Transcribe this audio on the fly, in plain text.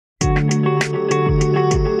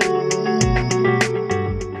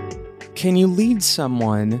Can you lead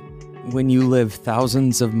someone when you live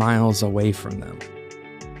thousands of miles away from them?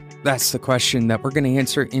 That's the question that we're going to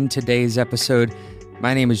answer in today's episode.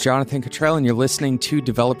 My name is Jonathan Cottrell, and you're listening to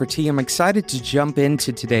Developer Tea. I'm excited to jump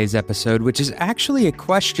into today's episode, which is actually a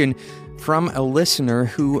question from a listener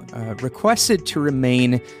who requested to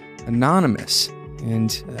remain anonymous,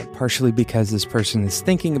 and partially because this person is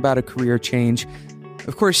thinking about a career change.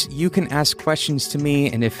 Of course, you can ask questions to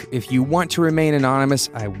me, and if you want to remain anonymous,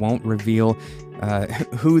 I won't reveal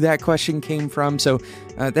who that question came from. So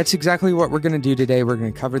that's exactly what we're going to do today. We're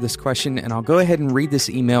going to cover this question, and I'll go ahead and read this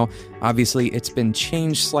email. Obviously, it's been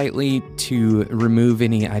changed slightly to remove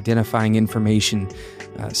any identifying information.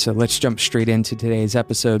 So let's jump straight into today's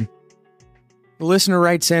episode. The listener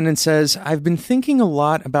writes in and says, I've been thinking a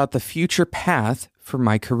lot about the future path for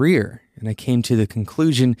my career, and I came to the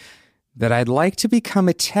conclusion that I'd like to become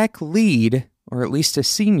a tech lead, or at least a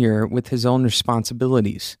senior with his own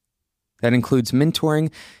responsibilities. That includes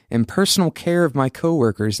mentoring and personal care of my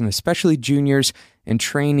coworkers, and especially juniors and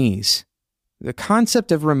trainees. The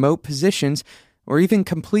concept of remote positions, or even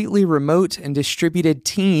completely remote and distributed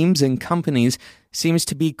teams and companies, seems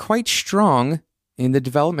to be quite strong in the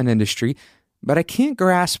development industry, but I can't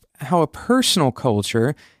grasp how a personal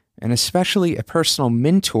culture, and especially a personal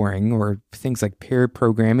mentoring, or things like pair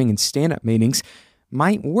programming and stand-up meetings,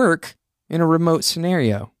 might work in a remote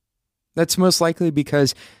scenario. That's most likely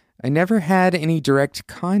because I never had any direct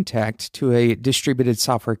contact to a distributed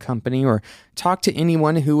software company or talked to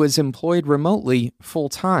anyone who was employed remotely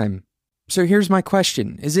full-time. So here's my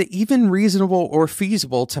question. Is it even reasonable or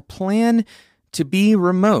feasible to plan to be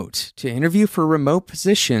remote, to interview for remote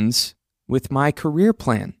positions with my career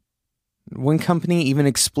plan? One company even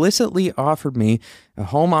explicitly offered me a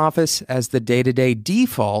home office as the day-to-day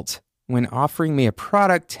default when offering me a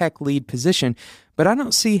product tech lead position, but I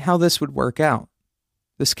don't see how this would work out.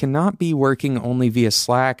 This cannot be working only via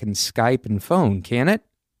Slack and Skype and phone, can it?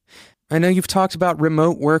 I know you've talked about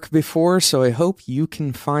remote work before, so I hope you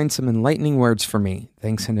can find some enlightening words for me.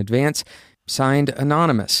 Thanks in advance. Signed,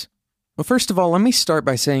 Anonymous. Well, first of all, let me start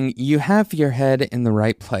by saying you have your head in the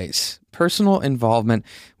right place. Personal involvement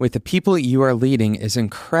with the people you are leading is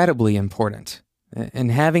incredibly important.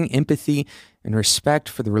 And having empathy and respect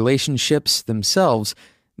for the relationships themselves,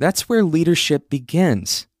 that's where leadership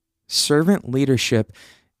begins. Servant leadership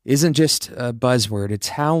isn't just a buzzword. It's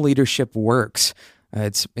how leadership works.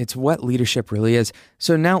 It's what leadership really is.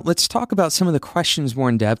 So now let's talk about some of the questions more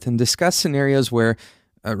in depth and discuss scenarios where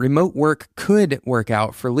remote work could work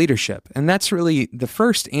out for leadership. And that's really the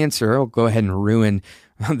first answer. I'll go ahead and ruin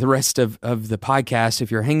the rest of the podcast.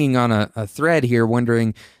 If you're hanging on a thread here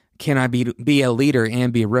wondering, can I be a leader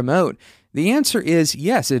and be remote? The answer is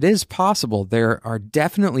yes, it is possible. There are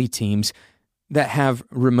definitely teams that have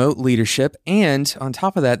remote leadership. And on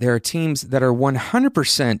top of that, there are teams that are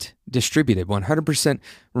 100% distributed, 100%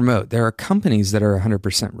 remote. There are companies that are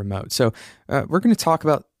 100% remote. So we're going to talk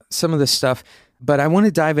about some of this stuff, but I want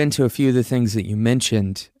to dive into a few of the things that you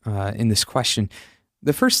mentioned in this question.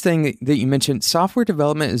 The first thing that you mentioned, software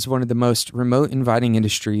development is one of the most remote inviting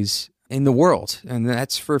industries in the world, and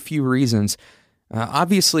that's for a few reasons.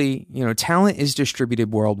 Obviously, talent is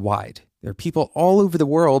distributed worldwide. There are people all over the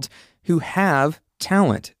world who have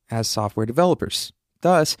talent as software developers.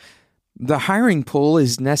 Thus, the hiring pool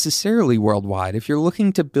is necessarily worldwide. If you're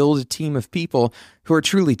looking to build a team of people who are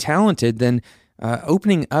truly talented, then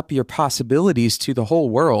opening up your possibilities to the whole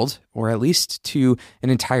world, or at least to an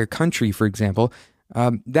entire country, for example,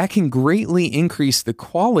 that can greatly increase the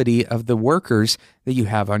quality of the workers that you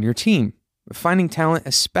have on your team. Finding talent,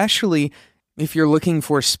 especially if you're looking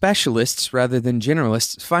for specialists rather than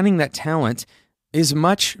generalists, finding that talent is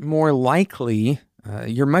much more likely,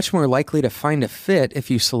 you're much more likely to find a fit if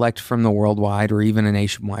you select from the worldwide or even a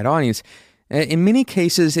nationwide audience. In many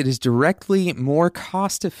cases, it is directly more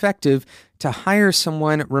cost-effective to hire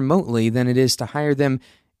someone remotely than it is to hire them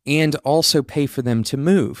and also pay for them to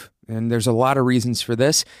move. And there's a lot of reasons for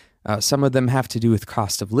this. Some of them have to do with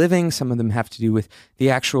cost of living. Some of them have to do with the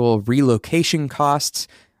actual relocation costs.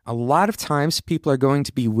 A lot of times, people are going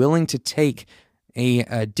to be willing to take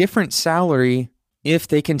a different salary if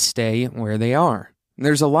they can stay where they are.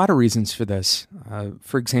 There's a lot of reasons for this.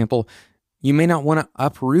 For example, you may not want to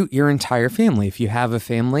uproot your entire family. If you have a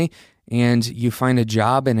family and you find a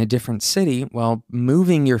job in a different city, well,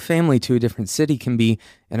 moving your family to a different city can be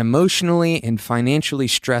an emotionally and financially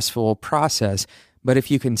stressful process. But if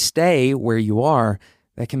you can stay where you are,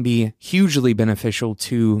 that can be hugely beneficial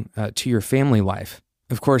to your family life.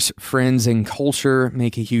 Of course, friends and culture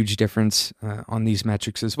make a huge difference on these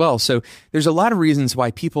metrics as well. So there's a lot of reasons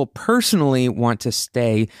why people personally want to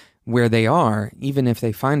stay where they are, even if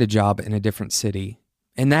they find a job in a different city.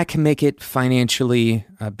 And that can make it financially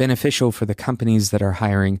beneficial for the companies that are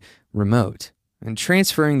hiring remote. And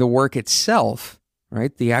transferring the work itself,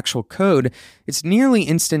 right, the actual code, it's nearly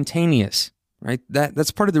instantaneous, right?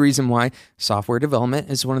 That's part of the reason why software development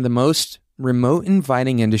is one of the most remote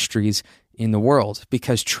inviting industries in the world,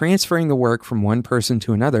 because transferring the work from one person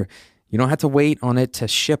to another, you don't have to wait on it to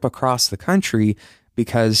ship across the country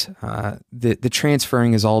because the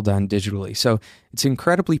transferring is all done digitally. So it's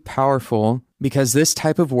incredibly powerful because this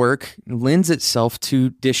type of work lends itself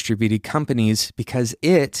to distributed companies because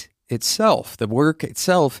the work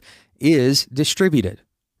itself is distributed,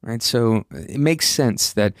 right? So it makes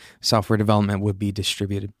sense that software development would be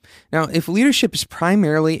distributed. Now, if leadership is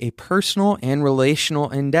primarily a personal and relational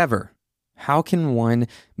endeavor, how can one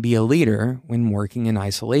be a leader when working in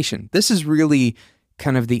isolation? This is really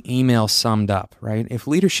kind of the email summed up, right? If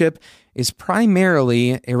leadership is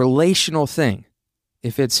primarily a relational thing,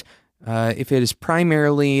 if it is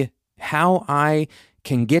primarily how I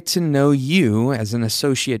can get to know you as an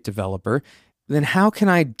associate developer, then how can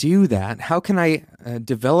I do that? How can I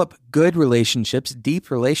develop good relationships, deep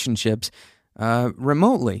relationships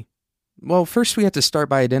remotely? Well, first we have to start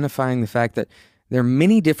by identifying the fact that there are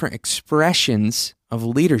many different expressions of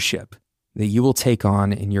leadership that you will take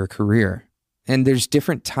on in your career. And there's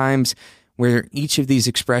different times where each of these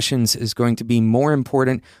expressions is going to be more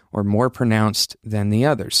important or more pronounced than the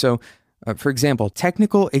other. So, for example,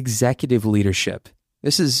 technical executive leadership.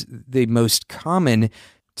 This is the most common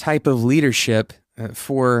type of leadership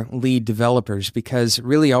for lead developers because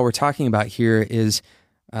really all we're talking about here is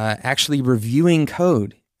actually reviewing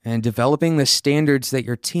code and developing the standards that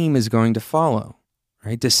your team is going to follow,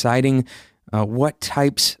 right? Deciding what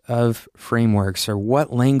types of frameworks or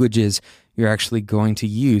what languages you're actually going to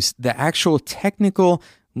use. The actual technical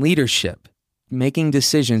leadership, making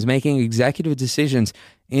decisions, making executive decisions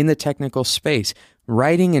in the technical space,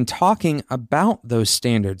 writing and talking about those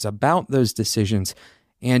standards, about those decisions,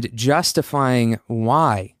 and justifying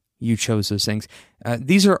why you chose those things.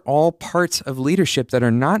 These are all parts of leadership that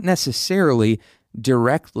are not necessarily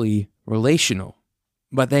directly relational,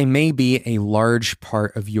 but they may be a large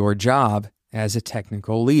part of your job as a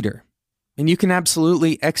technical leader. And you can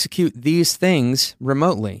absolutely execute these things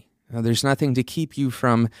remotely. There's nothing to keep you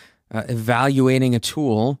from evaluating a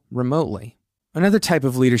tool remotely. Another type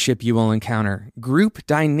of leadership you will encounter, group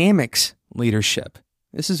dynamics leadership.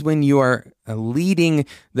 This is when you are leading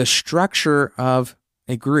the structure of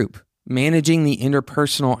a group, managing the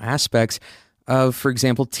interpersonal aspects of, for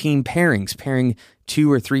example, team pairings, pairing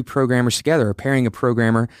 2 or 3 programmers together, or pairing a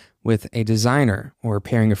programmer with a designer, or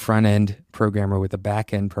pairing a front-end programmer with a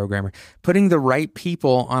back-end programmer, putting the right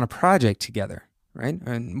people on a project together, right?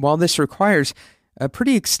 And while this requires a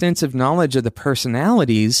pretty extensive knowledge of the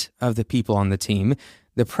personalities of the people on the team,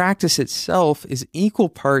 the practice itself is equal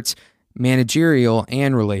parts managerial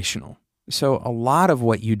and relational. So a lot of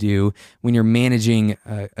what you do when you're managing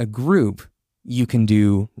a group, you can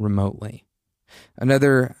do remotely.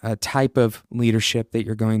 Another type of leadership that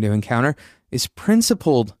you're going to encounter is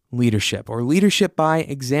principled leadership or leadership by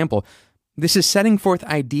example. This is setting forth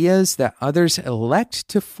ideas that others elect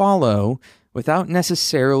to follow without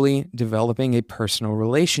necessarily developing a personal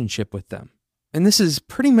relationship with them. And this is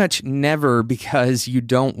pretty much never because you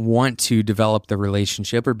don't want to develop the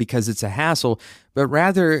relationship or because it's a hassle, but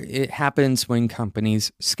rather it happens when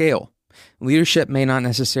companies scale. Leadership may not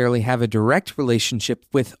necessarily have a direct relationship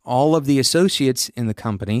with all of the associates in the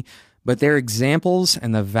company, but their examples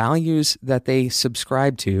and the values that they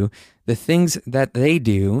subscribe to, the things that they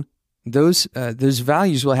do, those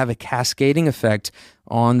values will have a cascading effect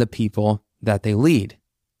on the people that they lead.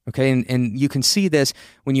 Okay, and you can see this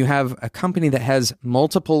when you have a company that has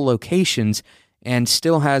multiple locations and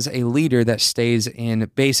still has a leader that stays in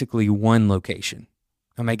basically one location.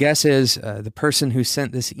 And my guess is the person who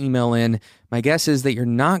sent this email in, my guess is that you're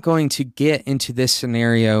not going to get into this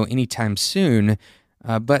scenario anytime soon,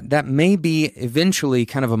 but that may be eventually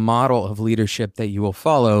kind of a model of leadership that you will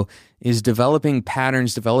follow, is developing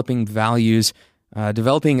patterns, developing values,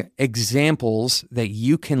 developing examples that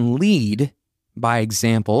you can lead by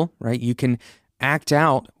example, right? You can act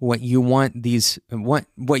out what you want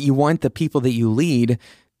what you want the people that you lead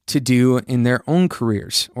to do in their own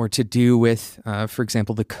careers or to do with, for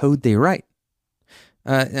example, the code they write.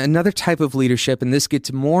 Another type of leadership, and this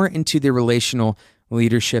gets more into the relational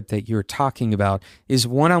leadership that you're talking about, is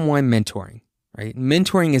one-on-one mentoring, right?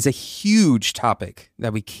 Mentoring is a huge topic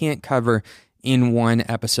that we can't cover in one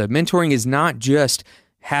episode. Mentoring is not just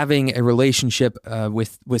having a relationship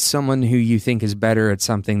with someone who you think is better at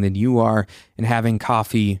something than you are and having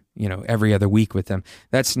coffee, every other week with them.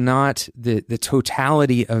 That's not the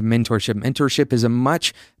totality of mentorship. Mentorship is a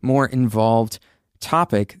much more involved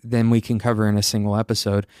topic than we can cover in a single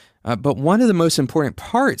episode. But one of the most important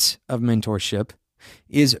parts of mentorship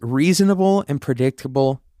is reasonable and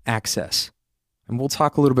predictable access. And we'll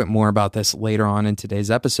talk a little bit more about this later on in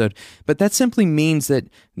today's episode. But that simply means that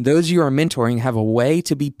those you are mentoring have a way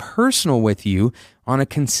to be personal with you on a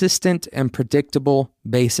consistent and predictable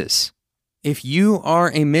basis. If you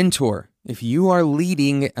are a mentor, if you are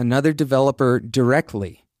leading another developer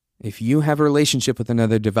directly, if you have a relationship with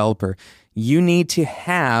another developer, you need to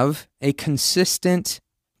have a consistent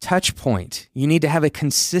touch point. You need to have a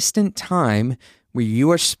consistent time where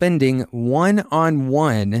you are spending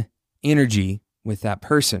one-on-one energy with that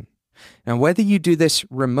person. Now, whether you do this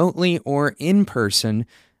remotely or in person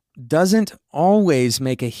doesn't always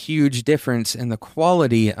make a huge difference in the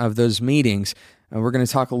quality of those meetings. We're going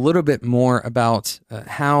to talk a little bit more about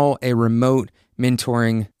how a remote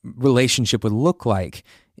mentoring relationship would look like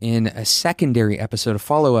in a secondary episode, a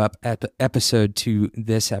follow-up episode to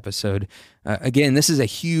this episode. Again, this is a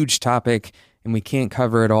huge topic, and we can't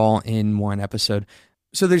cover it all in one episode.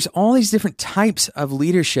 So there's all these different types of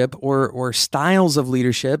leadership or styles of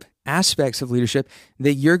leadership, aspects of leadership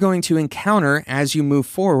that you're going to encounter as you move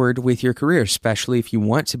forward with your career, especially if you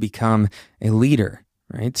want to become a leader,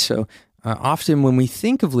 right? So often when we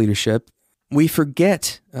think of leadership, we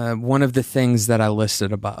forget one of the things that I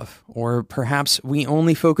listed above, or perhaps we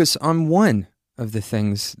only focus on one of the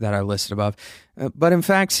things that I listed above. But in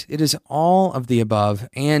fact, it is all of the above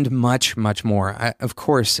and much, much more. Of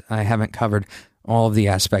course, I haven't covered all of the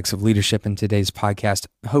aspects of leadership in today's podcast.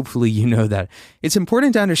 Hopefully you know that. It's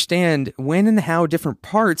important to understand when and how different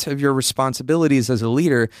parts of your responsibilities as a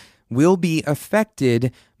leader will be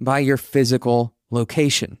affected by your physical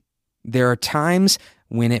location. There are times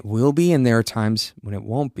when it will be, and there are times when it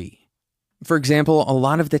won't be. For example, a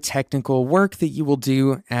lot of the technical work that you will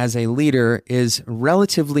do as a leader is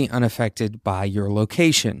relatively unaffected by your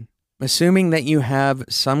location. Assuming that you have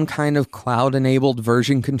some kind of cloud-enabled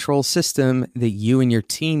version control system that you and your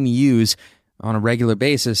team use on a regular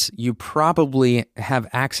basis, you probably have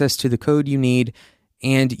access to the code you need,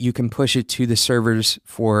 and you can push it to the servers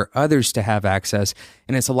for others to have access.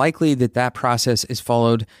 And it's likely that that process is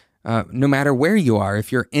followed no matter where you are.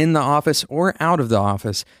 If you're in the office or out of the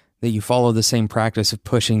office, that you follow the same practice of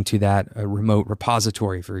pushing to that remote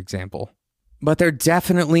repository, for example. But there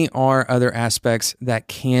definitely are other aspects that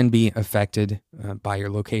can be affected by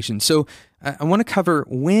your location. So I want to cover,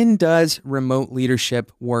 when does remote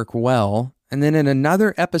leadership work well? And then in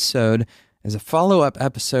another episode, as a follow-up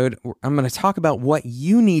episode, I'm going to talk about what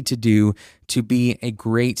you need to do to be a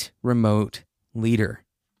great remote leader.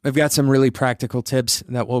 I've got some really practical tips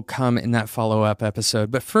that will come in that follow-up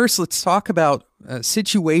episode. But first, let's talk about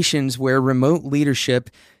situations where remote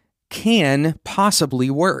leadership can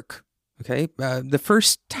possibly work. Okay, the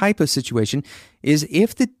first type of situation is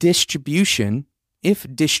if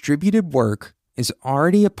distributed work is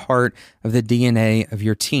already a part of the DNA of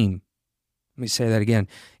your team. Let me say that again.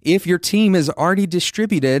 If your team is already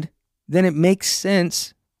distributed, then it makes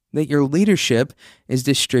sense that your leadership is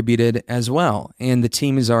distributed as well, and the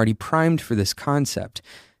team is already primed for this concept.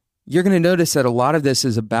 You're going to notice that a lot of this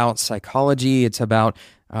is about psychology. It's about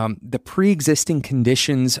the pre-existing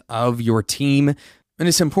conditions of your team. And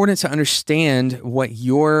it's important to understand what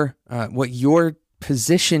your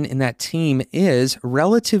position in that team is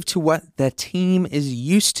relative to what the team is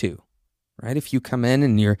used to, right? If you come in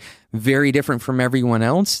and you're very different from everyone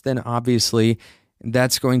else, then obviously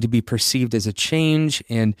that's going to be perceived as a change,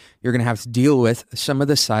 and you're going to have to deal with some of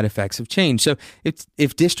the side effects of change. So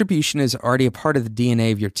if distribution is already a part of the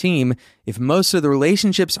DNA of your team, if most of the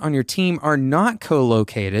relationships on your team are not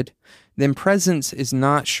co-located, then presence is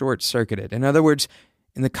not short-circuited. In other words,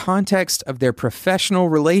 in the context of their professional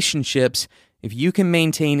relationships, if you can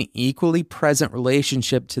maintain equally present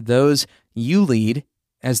relationship to those you lead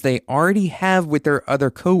as they already have with their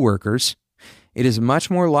other coworkers, it is much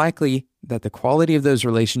more likely that the quality of those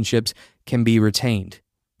relationships can be retained.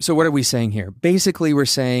 So what are we saying here? Basically, we're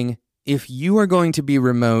saying if you are going to be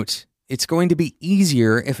remote, it's going to be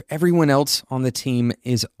easier if everyone else on the team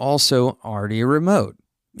is also already remote.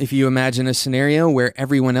 If you imagine a scenario where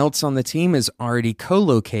everyone else on the team is already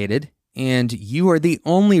co-located and you are the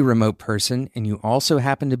only remote person and you also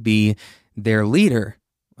happen to be their leader,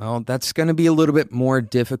 well, that's going to be a little bit more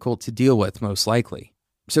difficult to deal with, most likely.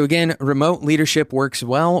 So again, remote leadership works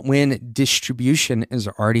well when distribution is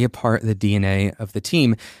already a part of the DNA of the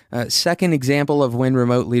team. Second example of when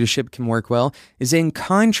remote leadership can work well is in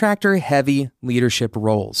contractor-heavy leadership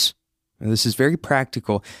roles. and this is very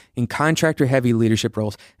practical, in contractor-heavy leadership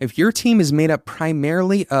roles, if your team is made up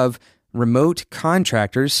primarily of remote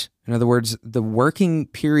contractors, in other words, the working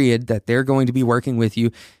period that they're going to be working with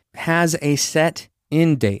you has a set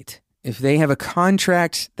end date. If they have a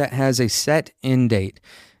contract that has a set end date,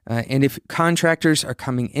 and if contractors are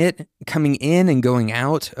coming in and going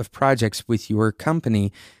out of projects with your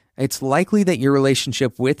company, it's likely that your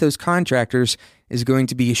relationship with those contractors is going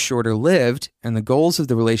to be shorter lived, and the goals of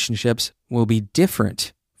the relationships will be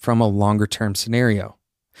different from a longer term scenario.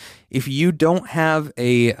 If you don't have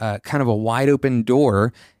a kind of a wide open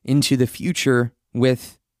door into the future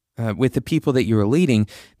with the people that you are leading,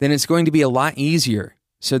 then it's going to be a lot easier.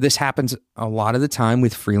 So this happens a lot of the time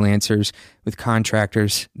with freelancers, with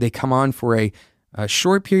contractors. They come on for a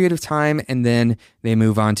short period of time and then they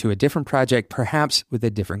move on to a different project, perhaps with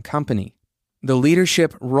a different company. The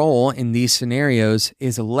leadership role in these scenarios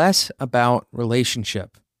is less about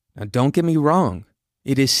relationship. Now, don't get me wrong.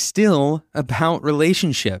 It is still about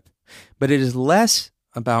relationship, but it is less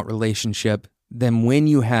about relationship than when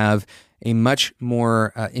you have a much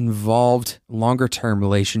more involved, longer-term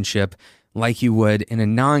relationship like you would in a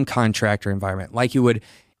non-contractor environment, like you would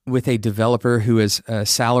with a developer who is a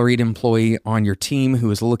salaried employee on your team, who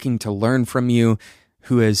is looking to learn from you,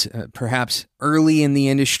 who is perhaps early in the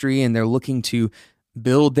industry and they're looking to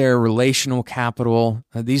build their relational capital.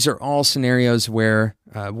 These are all scenarios where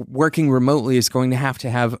working remotely is going to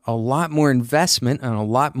have a lot more investment and a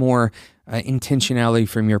lot more intentionality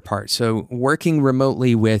from your part. So working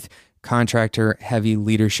remotely with contractor-heavy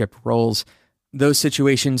leadership roles, those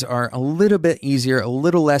situations are a little bit easier, a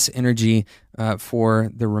little less energy for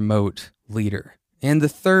the remote leader. And the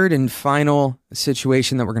third and final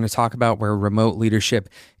situation that we're going to talk about where remote leadership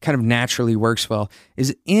kind of naturally works well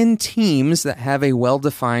is in teams that have a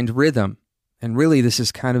well-defined rhythm. And really, this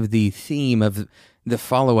is kind of the theme of the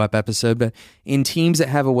follow-up episode, but in teams that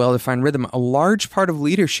have a well-defined rhythm, a large part of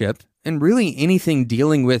leadership, and really anything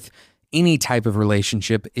dealing with any type of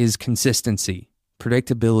relationship, is consistency,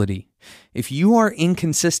 predictability. If you are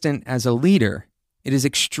inconsistent as a leader, it is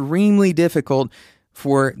extremely difficult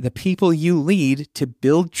for the people you lead to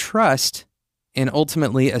build trust and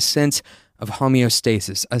ultimately a sense of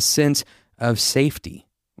homeostasis, a sense of safety.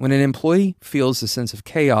 When an employee feels a sense of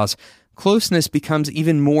chaos, closeness becomes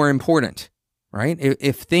even more important, right?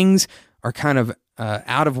 If things are kind of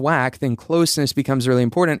out of whack, then closeness becomes really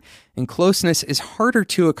important, and closeness is harder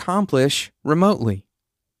to accomplish remotely.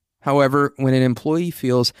 However, when an employee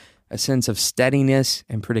feels a sense of steadiness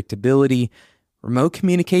and predictability, remote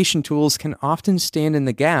communication tools can often stand in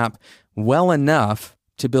the gap well enough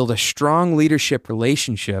to build a strong leadership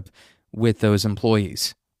relationship with those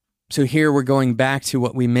employees. So here we're going back to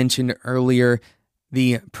what we mentioned earlier,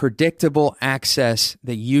 the predictable access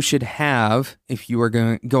that you should have if you are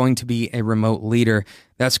going to be a remote leader.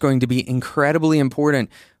 That's going to be incredibly important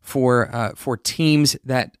for teams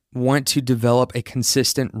that want to develop a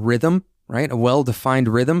consistent rhythm, right? A well-defined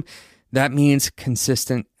rhythm. That means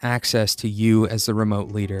consistent access to you as the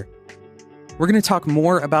remote leader. We're going to talk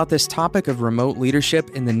more about this topic of remote leadership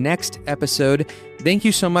in the next episode. Thank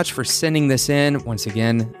you so much for sending this in. Once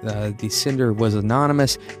again, the sender was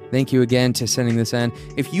anonymous. Thank you again to sending this in.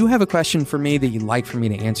 If you have a question for me that you'd like for me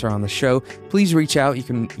to answer on the show, please reach out. You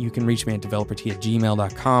can reach me at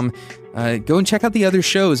developert@gmail.com. Go and check out the other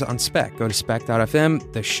shows on Spec. Go to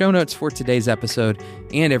spec.fm. The show notes for today's episode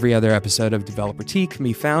and every other episode of Developer T can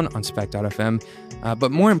be found on spec.fm.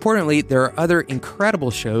 But more importantly, there are other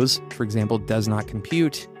incredible shows. For example, Does Not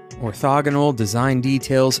Compute, Orthogonal, Design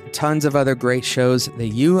Details, tons of other great shows that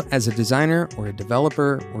you as a designer or a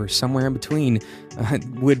developer or somewhere in between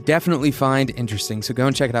would definitely find interesting. So go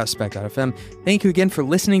and check it out, spec.fm. Thank you again for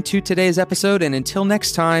listening to today's episode. And until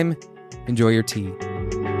next time, enjoy your tea.